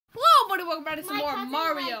we're playing some more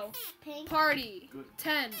Mario Party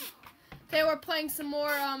 10. Today we're playing some more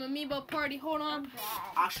Amiibo Party. Hold on.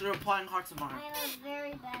 Actually, we're playing Hearts of Iron. I'm a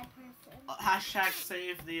very bad person. Hashtag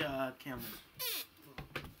save the camera.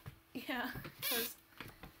 Yeah, because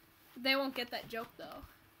they won't get that joke though.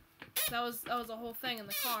 That was a whole thing in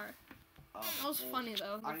the car. Oh, That was funny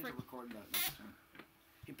though. I need to record that next time.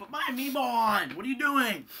 You put my Amiibo on. What are you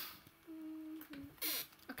doing?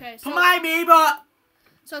 Okay, so put my Amiibo.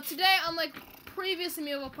 So today, unlike previous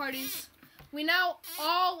Amiibo parties, we now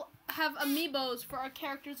all have Amiibos for our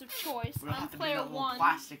characters of choice. I'm player 1.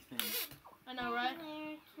 Plastic thing. I know, right?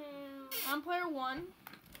 I'm player 1.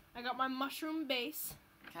 I got my mushroom base.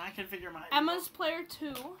 Can I configure my Amiibo? Emma's player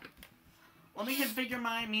 2. Let me configure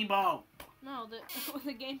my Amiibo. No,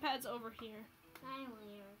 the gamepad's over here. I'm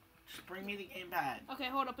weird. Just bring me the gamepad. Okay,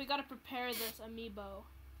 hold up. We gotta prepare this Amiibo.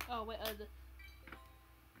 Oh, wait.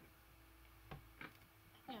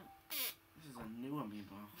 Yeah. This is a new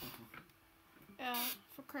Amiibo. Yeah,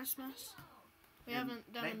 for Christmas. We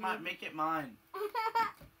haven't done Make it mine.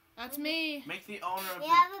 That's me. Make the owner of You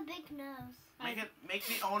have a big nose. Make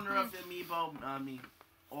the owner of the Amiibo me.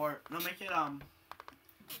 Or no, make it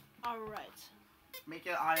Alright. Make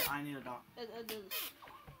it I need a dog. No,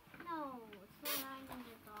 it's not I need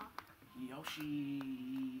a dog.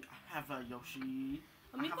 Yoshi. I have a Yoshi.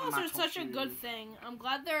 Amiibos are such a good thing. I'm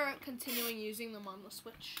glad they're continuing using them on the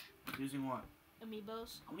Switch. Using what?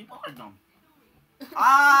 Amiibos. Amiibos are dumb.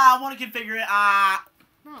 I want to configure it.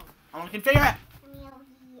 No. I want to configure it.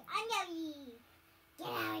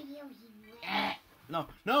 I'm Yoshi.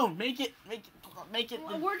 No, make it.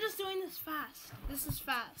 Well, we're just doing this fast. This is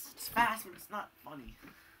fast. It's fast, but it's not funny.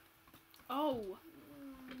 Oh,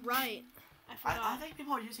 right. I forgot. I think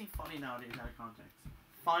people are using funny nowadays out of context.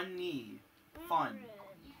 Funny. Fun.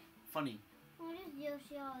 Funny. What is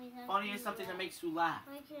Yoshi always have Funny to is something do? that makes you laugh.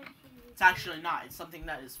 Why can't she It's actually not. It's something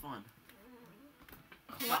that is fun.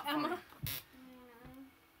 What, Emma?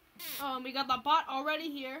 Oh, and we got the bot already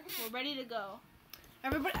here. We're ready to go.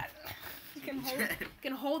 Everybody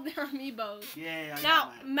can hold their Amiibos. Yeah.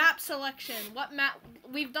 Now, map selection. What map?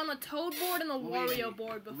 We've done a Toad board and a Wario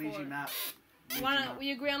board before. Luigi map.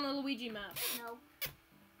 We agree on the Luigi map. No.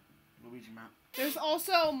 Luigi map. There's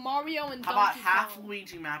also Mario and How Donkey about half Kong.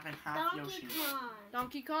 Luigi map and half Yoshi?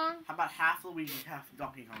 Donkey Kong? How about half Luigi, half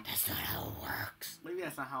Donkey Kong? That's not how it works. Maybe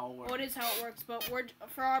that's not how it works. Well, it is how it works, but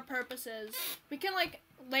for our purposes, we can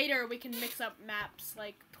later we can mix up maps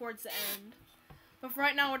towards the end. But for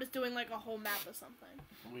right now, we're just doing a whole map of something.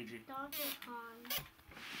 Luigi. Donkey Kong.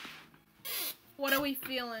 What are we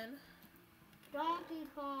feeling? Donkey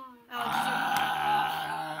Kong.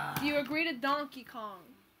 Alex, do you agree to Donkey Kong?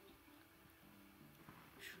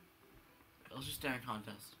 Let's just stay in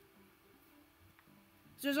contest.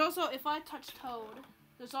 There's also, if I touch Toad,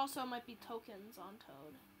 there's also might be tokens on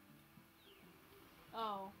Toad.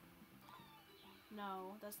 Oh.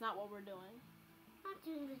 No, that's not what we're doing. I'm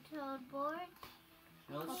doing the Toad board.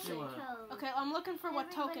 Yeah, let's Okay. do it. Toad. Okay, I'm looking for what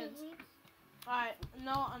Everybody tokens. reads? Alright,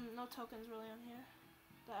 no tokens really on here.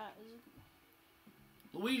 That is.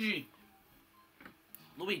 Luigi.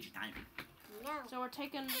 Luigi time. No. So we're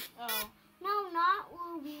taking. Oh. No, not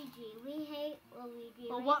Luigi. We hate Luigi.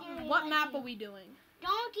 Well, We what hate map Luigi. are we doing?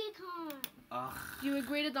 Donkey Kong. Ugh. Do you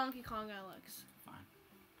agree to Donkey Kong, Alex?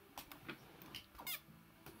 Fine.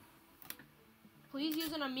 Please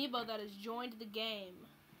use an amiibo that has joined the game.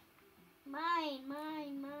 Mine.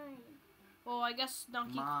 Well, I guess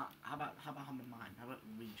Donkey. How about mine? How about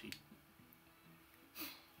Luigi?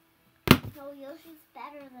 No, Yoshi's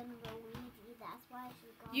better than Luigi. That's why I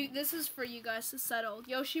should go. This is for you guys to settle.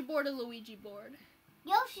 Yoshi board or Luigi board?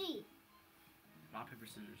 Yoshi. Rock, paper,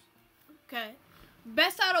 scissors. Okay.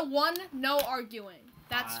 Best out of 1, no arguing.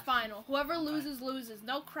 That's final. Whoever Okay. loses.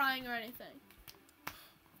 No crying or anything.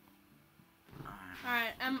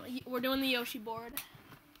 Alright. Alright, we're doing the Yoshi board.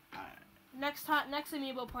 Alright. Next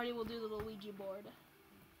amiibo party, we'll do the Luigi board.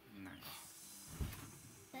 Nice.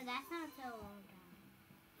 So that's not so long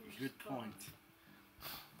time. Good point.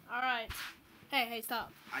 Alright. Hey,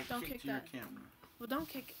 stop. I Don't kicked kick your that. camera. Well, don't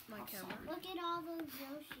kick my I'm camera. sorry. Look at all those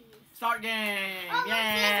Yoshis. Start game! Oh, look, Yay!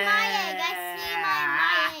 here's my egg. I see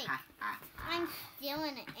my egg. I'm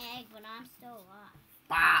stealing an egg, but I'm still alive.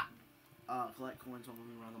 Bah! Collect coins while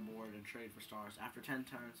moving around the board and trade for stars. After 10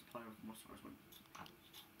 turns, the player with the most stars wins.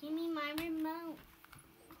 Give me my remote.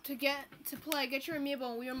 To play, get your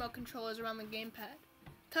amiibo and Wii remote controllers around the gamepad.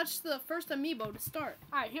 Touch the first amiibo to start.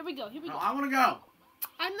 Alright, here we go. No, I want to go!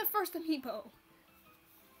 I'm the first amiibo.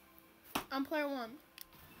 I'm player 1.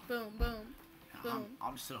 Boom.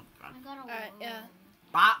 I'm just so. I got a Alright, yeah.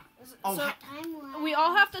 Bop. Oh, So I'm we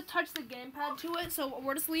all have to touch the gamepad to it. So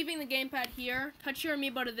we're just leaving the gamepad here. Touch your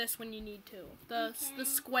amiibo to this when you need to. The Okay.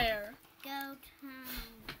 square. Go time.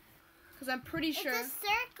 Because I'm pretty sure. It's a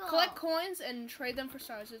circle. Collect coins and trade them for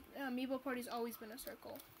stars. Amiibo party's always been a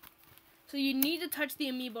circle. So you need to touch the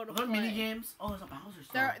amiibo to Are there play. mini games? Oh, there's a Bowser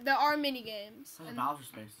star. There are mini games. There's a and Bowser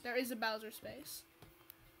space. there is a Bowser space.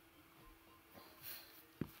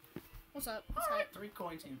 What's up? What's Alright, up? 3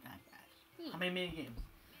 coins ain't that bad. Hmm. How many mini games?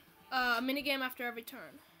 A mini game after every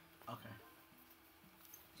turn. Okay.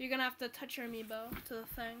 So you're gonna have to touch your amiibo to the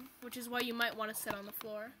thing, which is why you might want to sit on the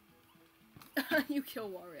floor. You kill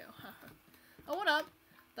Wario. Oh, what up?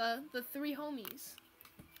 The 3 homies.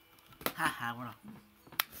 Haha, we're not.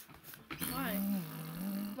 Why?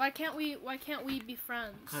 Why can't we be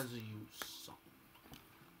friends? Because you suck.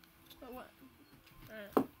 What?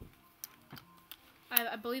 Alright.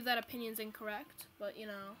 I believe that opinion's incorrect, but you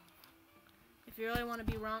know, if you really want to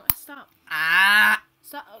be wrong, stop. Ah!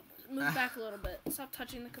 Stop. Move back a little bit. Stop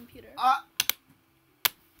touching the computer.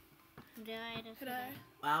 Did I just Could I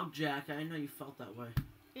Wow, Jack, I didn't know you felt that way.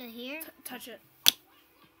 Here? touch it?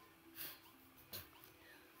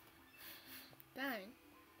 Dang.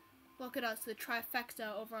 Look at us, the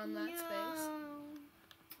trifecta over on that space.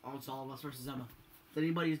 Oh, it's all of us versus Emma. It's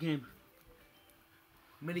anybody's game.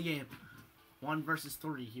 Mini game. 1 versus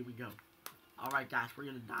 3. Here we go. Alright, guys, we're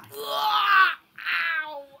gonna die.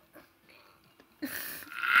 Ow!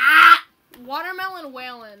 Watermelon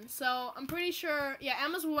whalen. So I'm pretty sure. Yeah,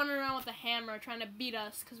 Emma's running around with a hammer trying to beat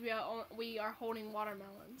us because we are holding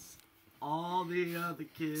watermelons. All the other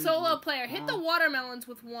kids. Solo player, hit the watermelons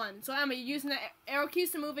with 1. So Emma, you're using the arrow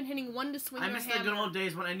keys to move and hitting 1 to swing I your miss the hammer. good old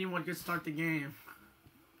days when anyone could start the game.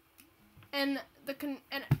 And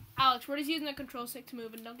Alex, we're just using the control stick to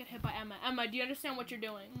move and don't get hit by Emma. Emma, do you understand what you're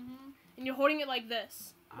doing? Mm-hmm. And you're holding it like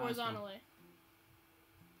this, I horizontally.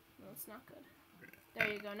 No, it's not good.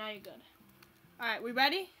 There you go. Now you're good. All right, we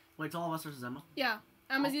ready? Wait, it's all of us versus Emma? Yeah.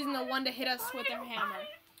 Emma's using the 1 to hit us with her hammer.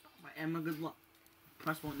 Right, Emma, good luck.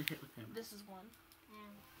 Press 1 to hit with him. This is 1.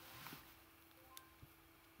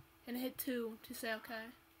 And hit 2 to say okay.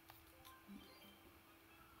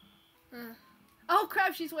 Oh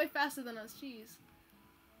crap, she's way faster than us. Jeez.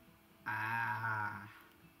 Ah.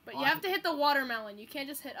 But you have to hit the watermelon. You can't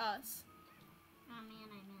just hit us. Oh man,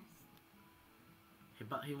 I missed. Hey,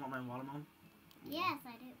 but you want my watermelon? Yes,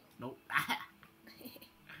 I do. Nope.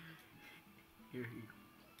 Here you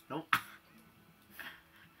go. Nope.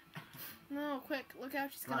 No, quick. Look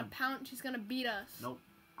out. She's gonna Run. pound. She's gonna beat us. Nope.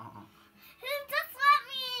 Just let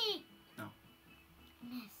me! No.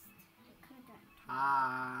 Missed. I could have done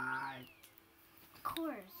Hi. Of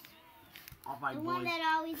course. All right, The boys. one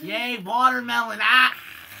that always Yay, watermelon! Ah!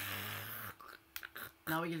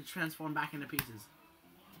 Now we get to transform back into pieces.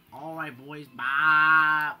 All right, boys.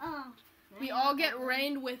 Bye. Oh. We all get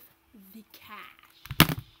rained with the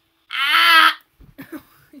cash. Ah!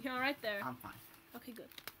 You're right there. I'm fine. Okay, good.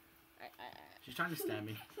 She's trying to stab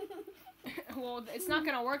me. Well, it's not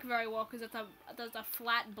gonna work very well because that's a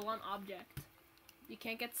flat, blunt object. You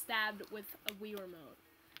can't get stabbed with a Wii remote.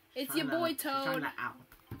 It's your boy She's trying Toad. to out.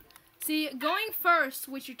 See, going first,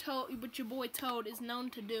 which your boy Toad is known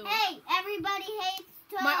to do. Hey, everybody hates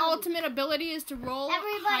Toad. My ultimate ability is to roll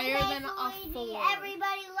Everybody higher hates than a Luigi. 4.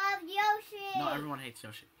 Everybody loves Yoshi. No, everyone hates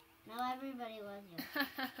Yoshi. No, everybody loves Yoshi.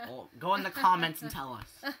 Well, go in the comments and tell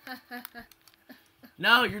us.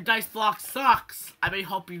 No, your dice block sucks. I may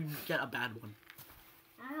hope you get a bad one.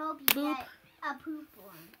 I hope you Boop. get a poop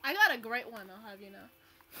one. I got a great one, I'll have you know.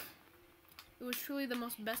 It was truly the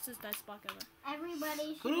most bestest dice block ever.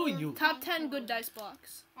 Everybody should Screw lose you. 10 Top 10 good coins. dice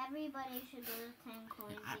blocks. Everybody should lose 10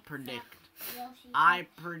 coins. I except predict. Yoshi. I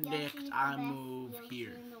predict Yoshi's the I best move Yoshi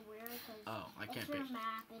here. in the world 'cause Oh, I can't it's pick. her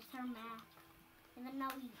map. It's her map. Even though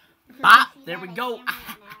Ah, Yoshi there had we a go. hammer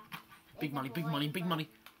right now, Big it's a money, big boy, money, big but money.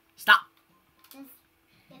 Stop. Just,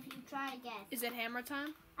 if you try to guess. Is it hammer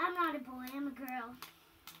time? I'm not a boy. I'm a girl.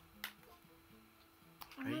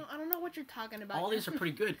 I don't know what you're talking about. All these are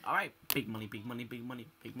pretty good. All right. Big money, big money, big money,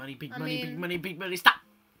 big money, big I money, big mean- money, big money. Stop.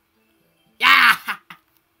 Yeah.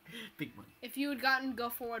 Big money. If you had gotten go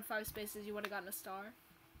forward 5 spaces, you would have gotten a star.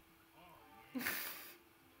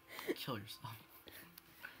 Kill yourself.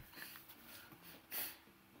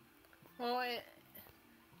 Well,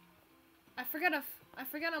 I forget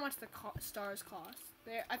how much the stars cost.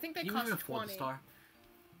 I think they You cost can afford 20. the star.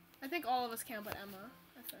 I think all of us can, but Emma.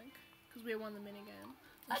 I think because we won the minigame.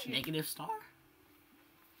 And A negative star?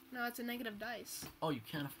 No, it's a negative dice. Oh, you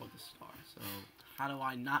can't afford the star. So how do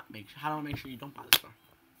I make sure you don't buy the star?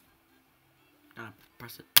 Gotta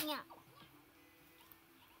press it. Yeah.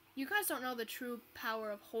 You guys don't know the true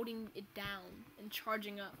power of holding it down and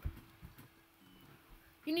charging up.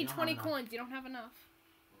 You need don't 20 have enough. coins. You don't have enough.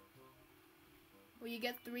 Well, you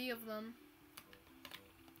get 3 of them.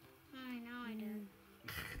 I know I do.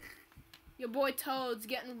 Your boy Toad's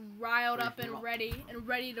getting riled up and ready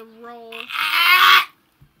to roll.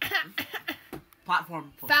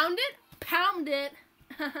 Platform. Found it? Pound it.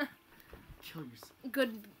 Kill yourself.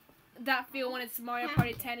 Good. That feel when it's Mario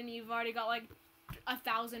Party 10 and you've already got like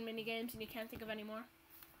 1,000 mini games and you can't think of any more.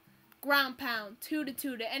 Ground pound, 2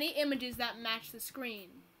 to any images that match the screen.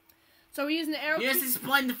 So we're using the arrow. You just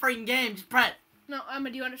explain the freaking game. Just Brett. No, Emma,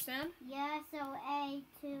 do you understand? Yeah, so A,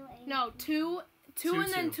 2, A. No, two Two,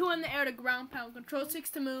 and then two. 2 in the air to ground pound. Control 6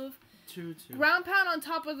 to move. 2. Ground pound on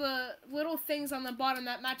top of the little things on the bottom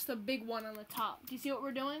that match the big one on the top. Do you see what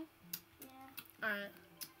we're doing? Yeah. Alright.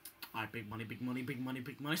 Alright, big money, big money, big money,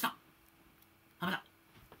 big money. Stop. How about that?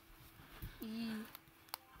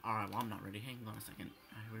 Alright, well, I'm not ready. Hang on a second.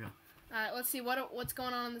 Alright, here we go. Alright, let's see what's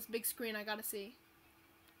going on this big screen. I gotta see.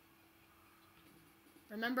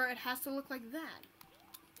 Remember, it has to look like that.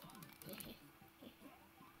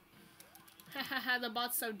 Hahaha, the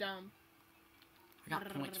bot's so dumb. I got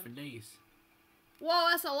points for days. Whoa,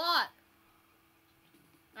 that's a lot!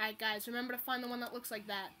 Alright, guys, remember to find the one that looks like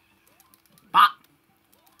that. Bop.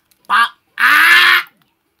 Bop. Ah!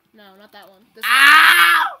 No, not that one. This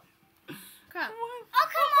Ow! one. Crap. Oh,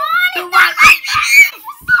 come on! The one.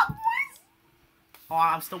 Stop, boys. Oh,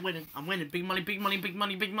 I'm still winning. I'm winning. Big money, big money, big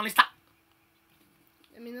money, big money. Stop.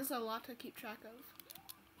 I mean, there's a lot to keep track of.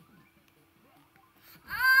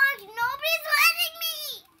 Oh, nobody's letting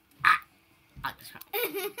me! Ah, just crap.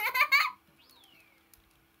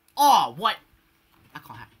 Oh, what? I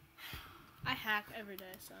can't hack. I hack every day,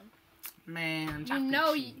 son. Man, You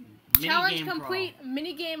know, challenge complete,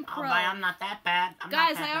 minigame pro. Oh, I'm not that bad.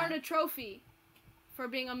 Guys, I earned a trophy for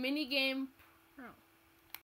being a minigame